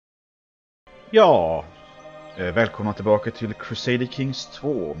Ja, välkomna tillbaka till Crusader Kings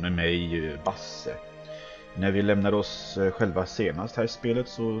 2 med mig, Basse. När vi lämnade oss själva senast här i spelet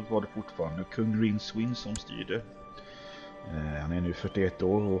så var det fortfarande kung Rinswin som styrde. Han är nu 41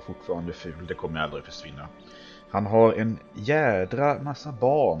 år och fortfarande ful, det kommer aldrig försvinna. Han har en jädra massa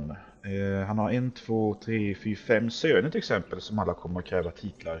barn. Han har 1, 2, 3, 4, 5 söner till exempel som alla kommer att kräva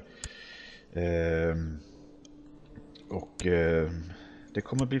titlar. Det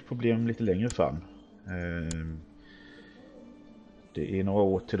kommer att bli problem lite längre fram. Det är några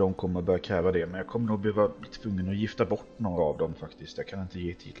år till de kommer att börja kräva det, men jag kommer nog bli tvungen att gifta bort några av dem faktiskt. Jag kan inte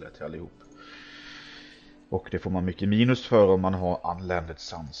ge titlar till allihop. Och det får man mycket minus för om man har unlanded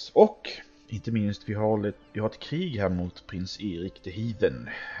sons. Och inte minst, vi har ett krig här mot prins Erik the Heathen,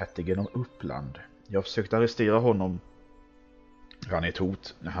 hertigen av Uppland. Jag har försökt arrestera honom. Han är ett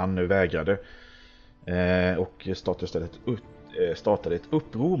hot. Han vägrade. Och startade ett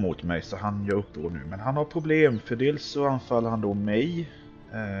uppror mot mig, så han gör uppror nu. Men han har problem, för dels så anfaller han då mig.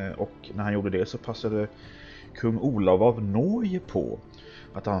 Och när han gjorde det så passade kung Olav av Norge på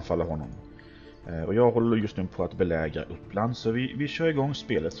att anfalla honom. Och jag håller just nu på att belägra Uppland, så vi kör igång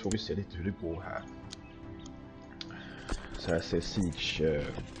spelet så får vi se lite hur det går här. Så här ser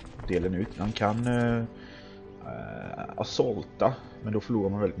siege-delen ut. Man kan assaulta, men då förlorar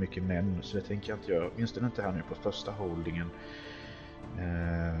man väldigt mycket män, så det tänker jag inte göra. Minst det inte här nu på första holdingen.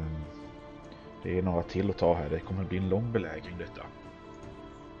 Det är några till att ta här. Det kommer att bli en lång belägring detta.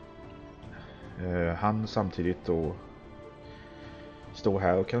 Han samtidigt då står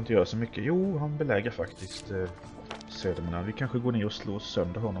här och kan inte göra så mycket. Jo, han belägrar faktiskt södermännen. Vi kanske går ner och slår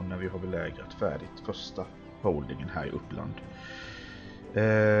sönder honom när vi har belägrat färdigt första holdingen här i Uppland.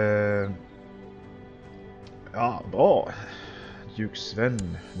 Ja, bra. Juksven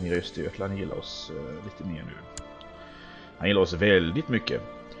nere i Östergötland gillar oss lite mer nu. Han gillar oss väldigt mycket.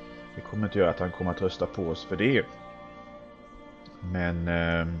 Det kommer inte göra att han kommer att rösta på oss för det. Men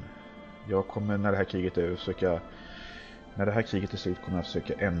jag kommer när det här kriget är slut kommer jag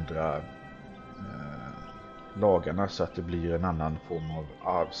försöka ändra lagarna så att det blir en annan form av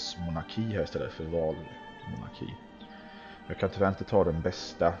arvsmonarki här istället för valmonarki. Jag kan tyvärr inte ta den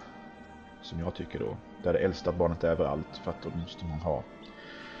bästa som jag tycker då, där det äldsta barnet är överallt, för att då måste man ha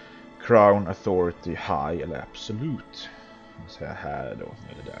Crown Authority High eller Absolute. Så här då,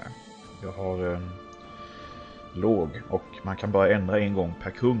 eller där. Jag har låg, och man kan bara ändra en gång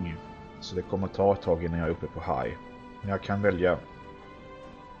per kung, så det kommer att ta ett tag innan jag är uppe på High. Men jag kan välja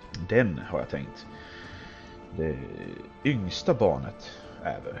den, har jag tänkt. Det yngsta barnet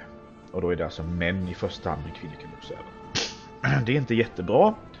över. Och då är det alltså män i första hand, men kvinnor kan också över. Det är inte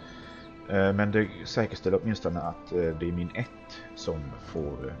jättebra. Men det säkerställer åtminstone att det är min 1 som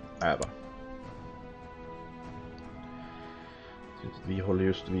får ärva.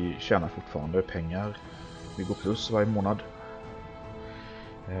 Vi tjänar fortfarande pengar. Vi går plus varje månad.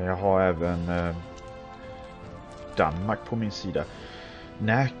 Jag har även Danmark på min sida.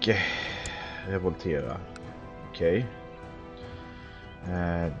 Närke revolterar. Okej.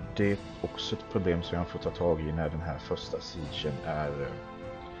 Det är också ett problem som jag får ta tag i när den här första siegen är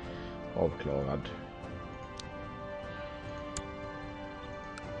avklarad.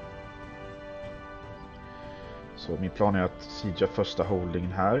 Så min plan är att siega första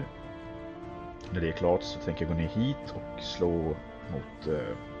holdingen här. När det är klart så tänker jag gå ner hit och slå mot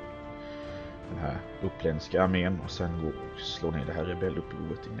den här uppländska armén och sen gå och slå ner det här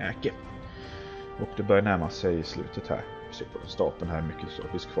rebellupproret i Närke. Och det börjar närma sig slutet här. Vi ser på stapeln här mycket så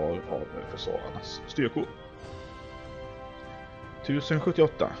finns kvar av försvararnas styrkor.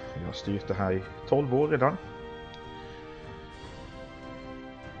 1078. Jag har styrt det här i 12 år redan.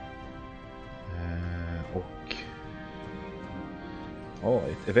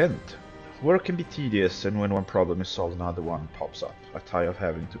 Ett event. Work can be tedious, and when one problem is solved another one pops up. I tire of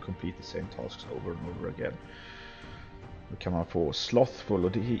having to complete the same tasks over and over again. Då kan man få slothful,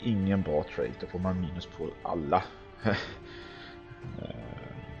 och det är ingen bra trait. Då får man minus på alla.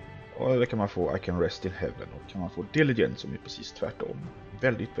 Och det kan man få I can rest in heaven, och kan man få diligent som är precis tvärtom.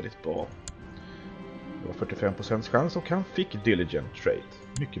 Väldigt, väldigt bra. Det var 45% chans och han fick diligent trait.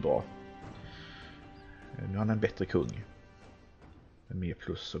 Mycket bra. Nu har han en bättre kung. Med mer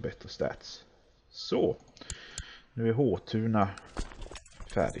plus och bättre stats. Så. Nu är Håtuna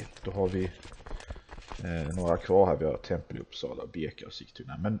färdigt. Då har vi några kvar här. Vi har Tempel i Uppsala, Beka och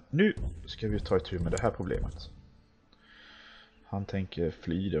Sigtuna. Men nu ska vi ta itu med det här problemet. Han tänker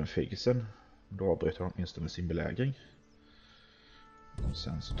fly den fegisen. Då avbryter han åtminstone sin belägring. Och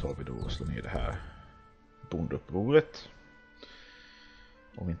sen så tar vi då och slår ner det här bondupproret.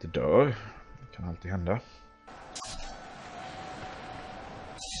 Om vi inte dör. Det kan alltid hända.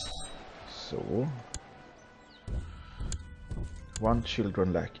 Så. One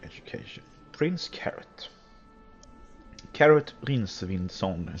children lack education. Prince Carrot. Carrot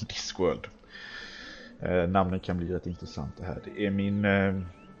Rinsvindsson Discworld. Namnet kan bli rätt intressant det här. Det är min...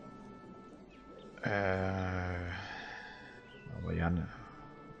 vad är han?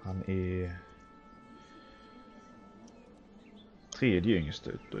 Han är... tredje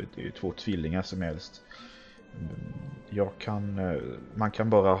yngste. Det är 2 tvillingar som helst. Man kan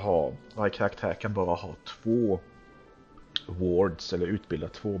bara ha... Varje karaktär kan bara ha 2 wards eller utbilda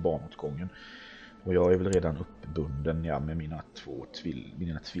 2 barn åt gången. Och jag är väl redan uppbunden med mina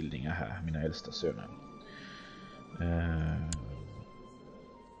mina tvillingar här, mina äldsta söner.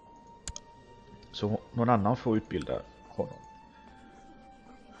 Så någon annan får utbilda honom.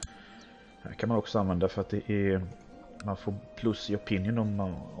 Här kan man också använda för att det är... Man får plus i opinion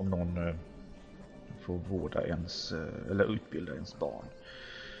om någon får vårda ens eller utbilda ens barn.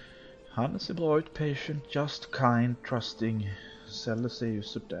 Han ser bra ut, patient, just, kind, trusting. Ställer sig ju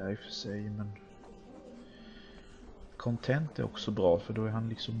sådär i och för sig, men content är också bra, för då är han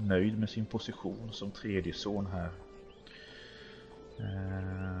liksom nöjd med sin position som tredje son här.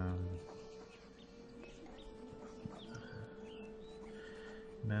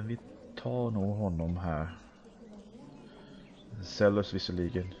 Men vi tar nog honom här. Sellers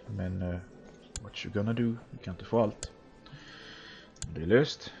visserligen, men what you gonna do? Vi kan inte få allt. Det är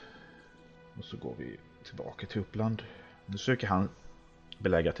löst. Och så går vi tillbaka till Uppland. Nu söker han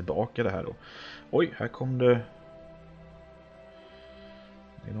belägga tillbaka det här då. Oj, här kom det...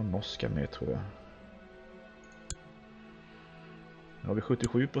 Det är någon norska med, tror jag. Nu har vi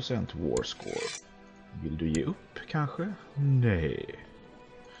 77% war score. Vill du ge upp kanske? Nej.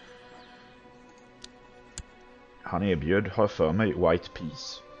 Han erbjöd, har för mig, White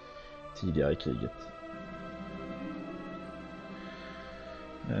Peace tidigare i kriget.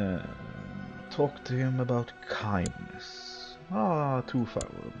 Talk to him about kindness. Too far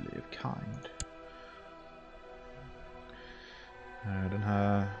will live kind. Den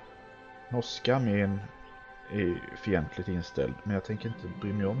här norska armén är fientligt inställd, men jag tänker inte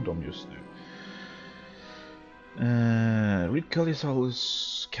bry mig om dem just nu. Ridcull is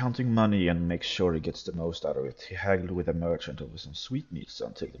always counting money and makes sure he gets the most out of it. He haggled with a merchant over some sweetmeats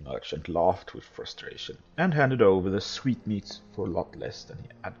until the merchant laughed with frustration and handed over the sweetmeats for a lot less than he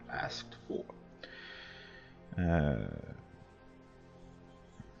had asked for.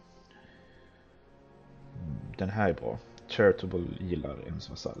 Den här är bra. Charitable gillar ens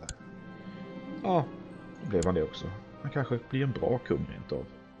vasaller. Ja, då blev han det också. Han kanske blir en bra kung rent av.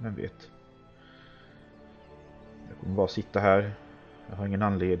 Vem vet. Jag kommer bara sitta här. Jag har ingen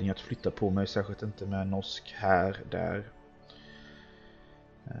anledning att flytta på mig. Särskilt inte med en norsk här, där.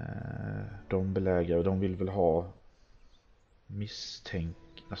 De belägrar och de vill väl ha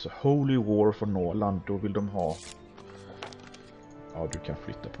alltså Holy War för Norrland. Då vill de ha... Ja, du kan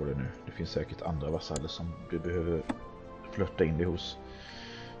flytta på det nu. Det finns säkert andra vasaller som du behöver flytta in dig hos.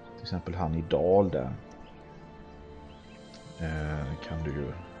 Till exempel han i Dal där. Kan du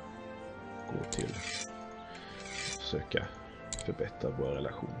ju gå till och söka förbättra våra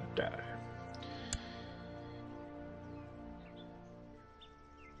relationer där.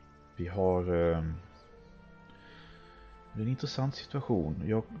 Vi har en intressant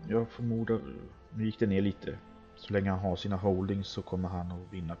situation. Jag förmodar, nu gick det ner lite. Så länge han har sina holdings så kommer han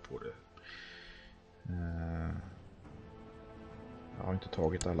att vinna på det. Jag har inte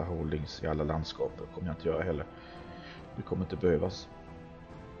tagit alla holdings i alla landskap. Det kommer jag inte göra heller. Det kommer inte behövas.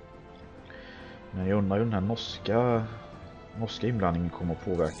 Men jag undrar hur den här norska inblandningen kommer att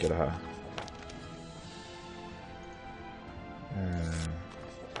påverka det här.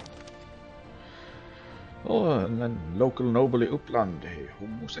 En local noble i Uppland är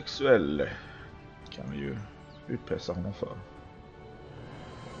homosexuell. Kan vi ju utpressa honom för.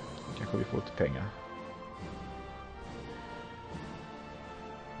 Kanske vi får lite pengar.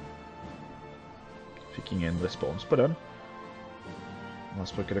 Fick ingen respons på den.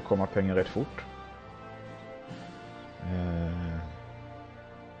 Annars brukade komma pengar rätt fort.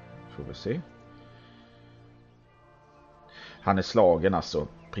 Får vi se. Han är slagen alltså.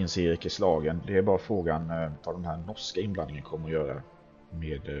 Prins Erik är slagen. Det är bara frågan vad den här norska inblandningen kommer att göra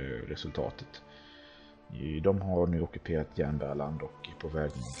med resultatet. De har nu ockuperat Järnbärland och är på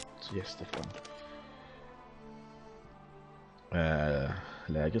väg mot Gästrikland.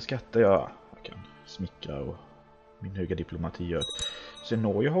 Lägre skatter, ja. Jag kan smickra och min höga diplomati gör. Så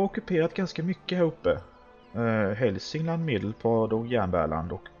Norge har ockuperat ganska mycket här uppe. Hälsingland, Medelpad och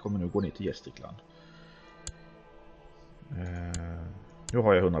Järnbärland och kommer nu gå ner till Gästrikland. Nu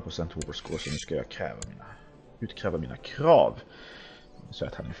har jag 100% war score, så nu ska jag utkräva mina krav. Så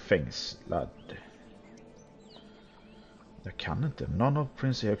att han är fängslad. Jag kan inte. None of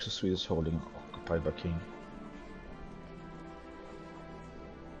Prince Eric's Swedish holding occupied by King.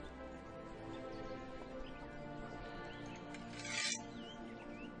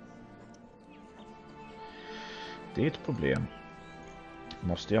 Det är ett problem.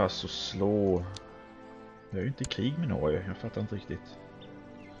 Måste jag alltså slå... Jag är ju inte i krig med Norge. Jag fattar inte riktigt.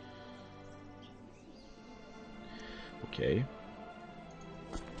 Okej.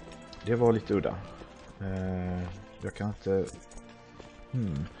 Det var lite udda. Jag kan inte...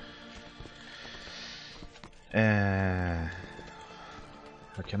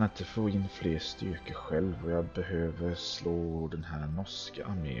 Jag kan inte få in fler styrkor själv och jag behöver slå den här norska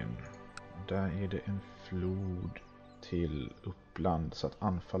armén. Där är det en flod till Uppland, så att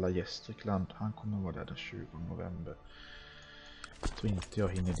anfalla Gästrikland. Han kommer vara där den 20 november. Jag tror inte jag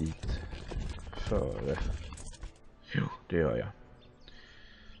hinner dit före. Jo, det gör jag.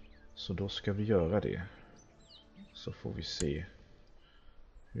 Så då ska vi göra det. Så får vi se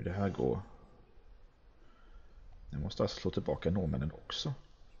hur det här går. Jag måste alltså slå tillbaka norrmännen också.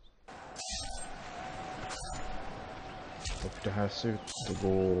 Och det här ser ut att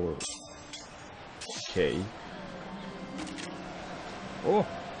gå okej. Åh!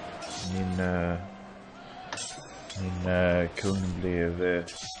 Min kung blev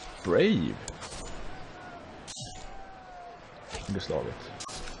brave under slaget.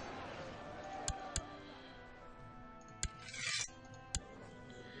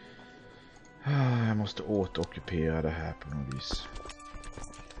 Jag måste återockupera det här på något vis.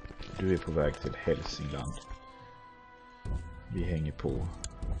 Du är på väg till Hälsingland. Vi hänger på.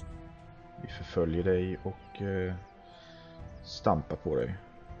 Vi förföljer dig och stampar på dig.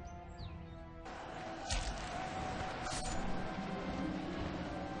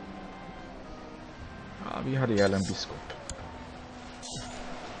 Ja, vi hade ihjäl en biskop.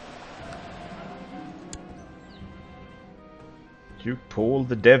 Duke Pål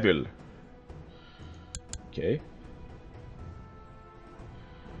the Devil. Okej.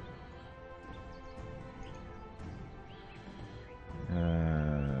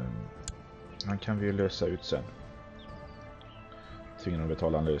 Han kan vi ju lösa ut sen. Tvingar att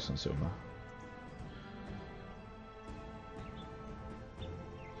betala en lösensumma.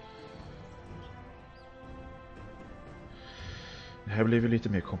 Det här blev ju lite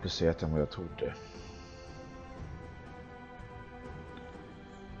mer komplicerat än vad jag trodde.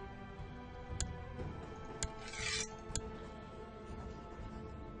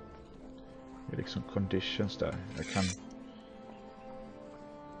 Det är liksom conditions där. Jag kan...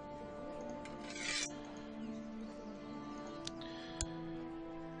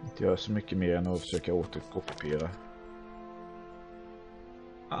 inte göra så mycket mer än att försöka återockupera.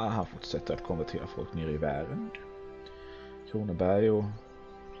 Han fortsätter att konvertera folk nere i världen. Kronoberg och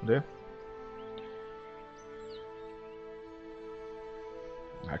det.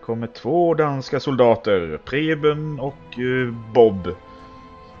 Här kommer 2 danska soldater. Preben och Bob.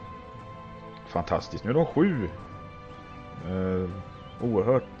 Fantastiskt. Nu är de 7.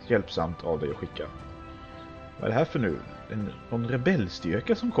 Oerhört hjälpsamt av dig att skicka. Vad är det här för nu? Någon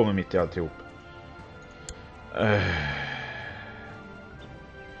rebellstyrka som kommer mitt i alltihop.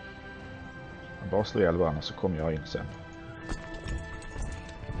 Bara slå ihjäl varandra så kommer jag in sen.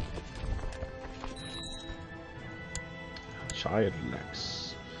 Child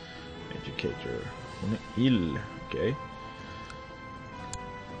lacks educator. Hon är ill. Okej.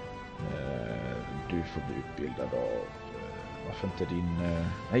 Du får bli utbildad av... varför inte din...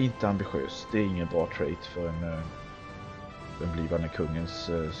 nej, inte ambitiös. Det är ingen bra trait för den blivande kungens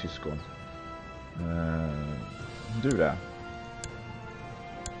syskon. Du där.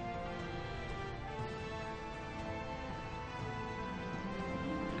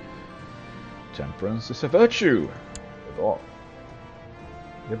 Temperance is a virtue. Det är bra.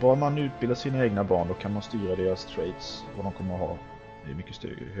 Det är bra om man utbildar sina egna barn. Då kan man styra deras traits. Vad de kommer att ha. Det är mycket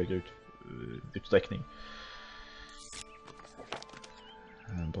högre utsträckning.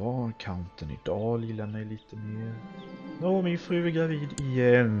 Bra, kanten idag gillar mig lite mer. Min fru är gravid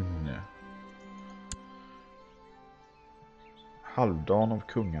igen. Halvdan av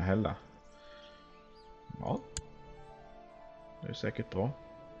kungahälla. Ja. Det är säkert bra.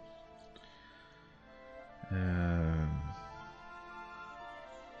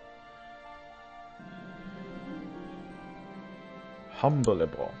 Humble är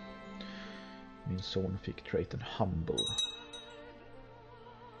bra. Min son fick traiten humble.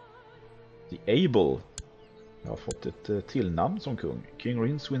 The Able. Jag har fått ett tillnamn som kung. King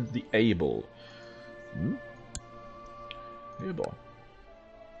Rincewind the Able. Det är bra.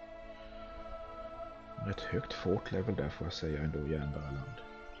 Rätt högt fort level där får jag säga ändå, Järnbärarland.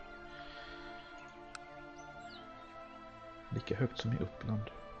 Lika högt som i Uppland.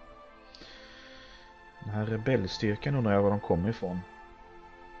 Den här rebellstyrkan undrar jag var de kommer ifrån.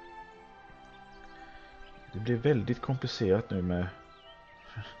 Det blir väldigt komplicerat nu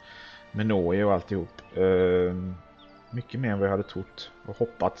med Norge och alltihop. Mycket mer än vad jag hade trott och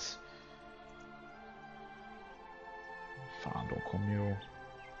hoppats. Fan, de kommer ju...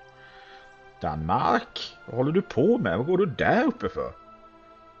 Danmark? Vad håller du på med? Vad går du där uppe för?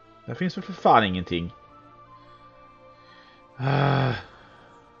 Där finns väl för fan ingenting.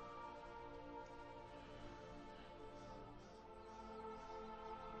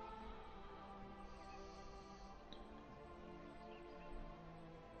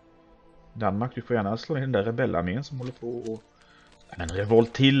 Danmark, du får gärna slå ner den där rebellarmén som håller på och... Men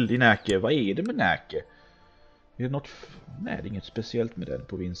revolt till i Närke. Vad är det med Närke? Är det något... Nej, det är inget speciellt med den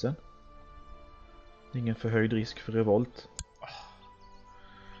provinsen. Det är ingen förhöjd risk för revolt.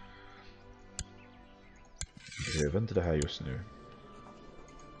 Jag behöver inte det här just nu.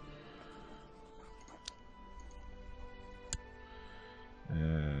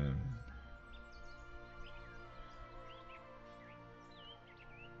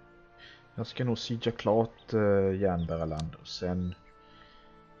 Jag ska nog siega klart Järnbärarland och sen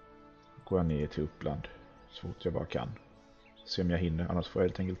går jag ner till Uppland så fort jag bara kan. Se om jag hinner, annars får jag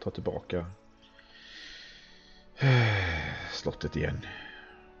helt enkelt ta tillbaka slottet igen.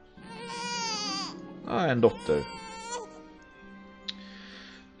 En dotter.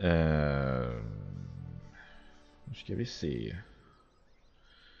 Nu ska vi se.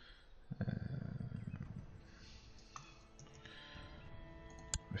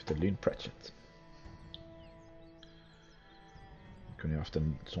 Efter Lynn Pratchett. Kunde jag haft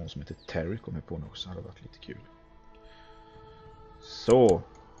en sån som heter Terry kommer på nu också, hade varit lite kul. Så.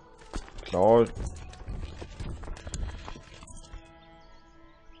 Klar.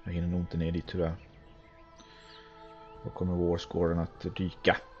 Jag hinner nog inte ner dit tyvärr. Då kommer warscoren att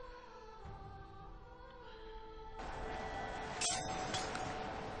dyka.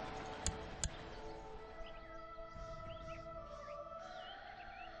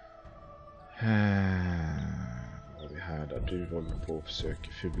 Vad har vi här där? Du håller på och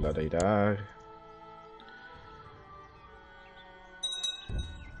försöker fula dig där.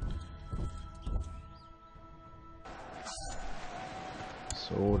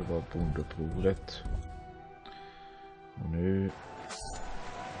 Så, det var bondeupproret. Och nu...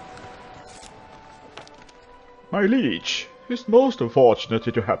 My liege, it's most unfortunate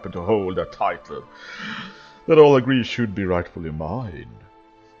that you happen to hold that title. That all agree should be rightfully mine.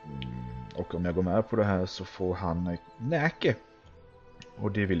 Och om jag går med på det här så får han Närke.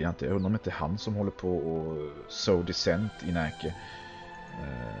 Och det vill jag inte. Jag undrar om inte han som håller på och sow dissent i Närke.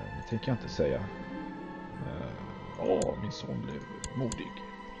 Det tänker jag inte säga. Min son blev modig.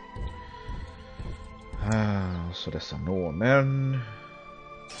 Så dessa norrmän.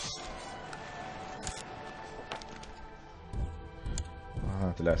 Jag har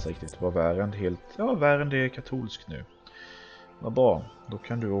inte läst riktigt. Var Värend helt... Ja, Värend är katolsk nu. Vad bra. Då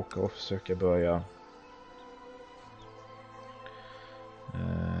kan du åka och försöka börja...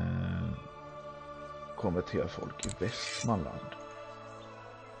 konvertera folk i Västmanland.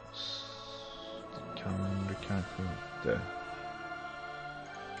 Kan du kanske inte...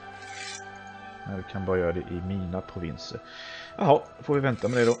 Nej, du kan bara göra det i mina provinser. Jaha, får vi vänta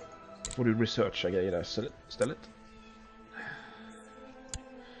med det då. Får du researcha grejer där istället.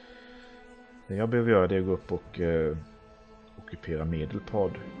 Det jag behöver göra det är att gå upp och ockupera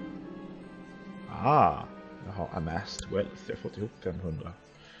Medelpad. Jag har amassed wealth. Jag har fått ihop 500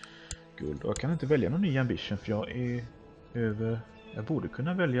 guld. Och jag kan inte välja någon ny ambition för jag är över... Jag borde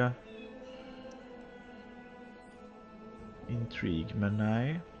kunna välja intrig, men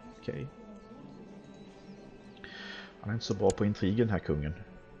nej. Okej. Han är inte så bra på intrigen här, kungen.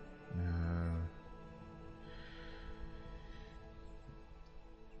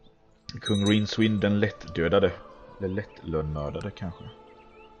 Kung Rinswind den lättdödade. Eller lättlönnmördade kanske.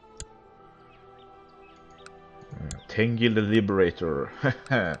 Tengil the Liberator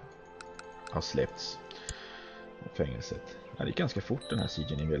har släppts i fängelset. Ja, det är ganska fort den här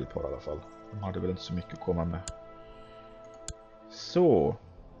siegen i Medelpad i alla fall. De hade väl inte så mycket att komma med. Så,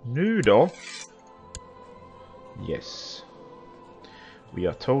 nu då. Yes. We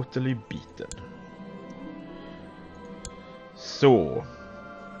are totally beaten. Så,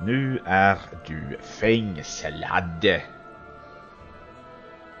 nu är du fängslad.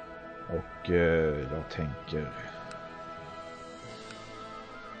 Och jag tänker...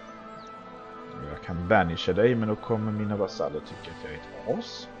 Jag kan banisha dig, men då kommer mina vasaller tycka att jag är ett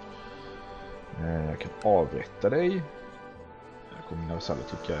as. Jag kan avrätta dig. Jag kommer mina vasaller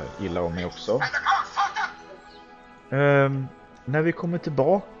tycka illa om mig också. När vi kommer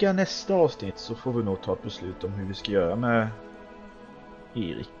tillbaka nästa avsnitt så får vi nog ta ett beslut om hur vi ska göra med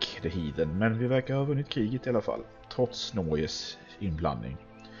Erik the Heathen. Men vi verkar ha vunnit kriget i alla fall, trots Norges inblandning.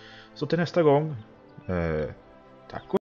 Så till nästa gång, tack och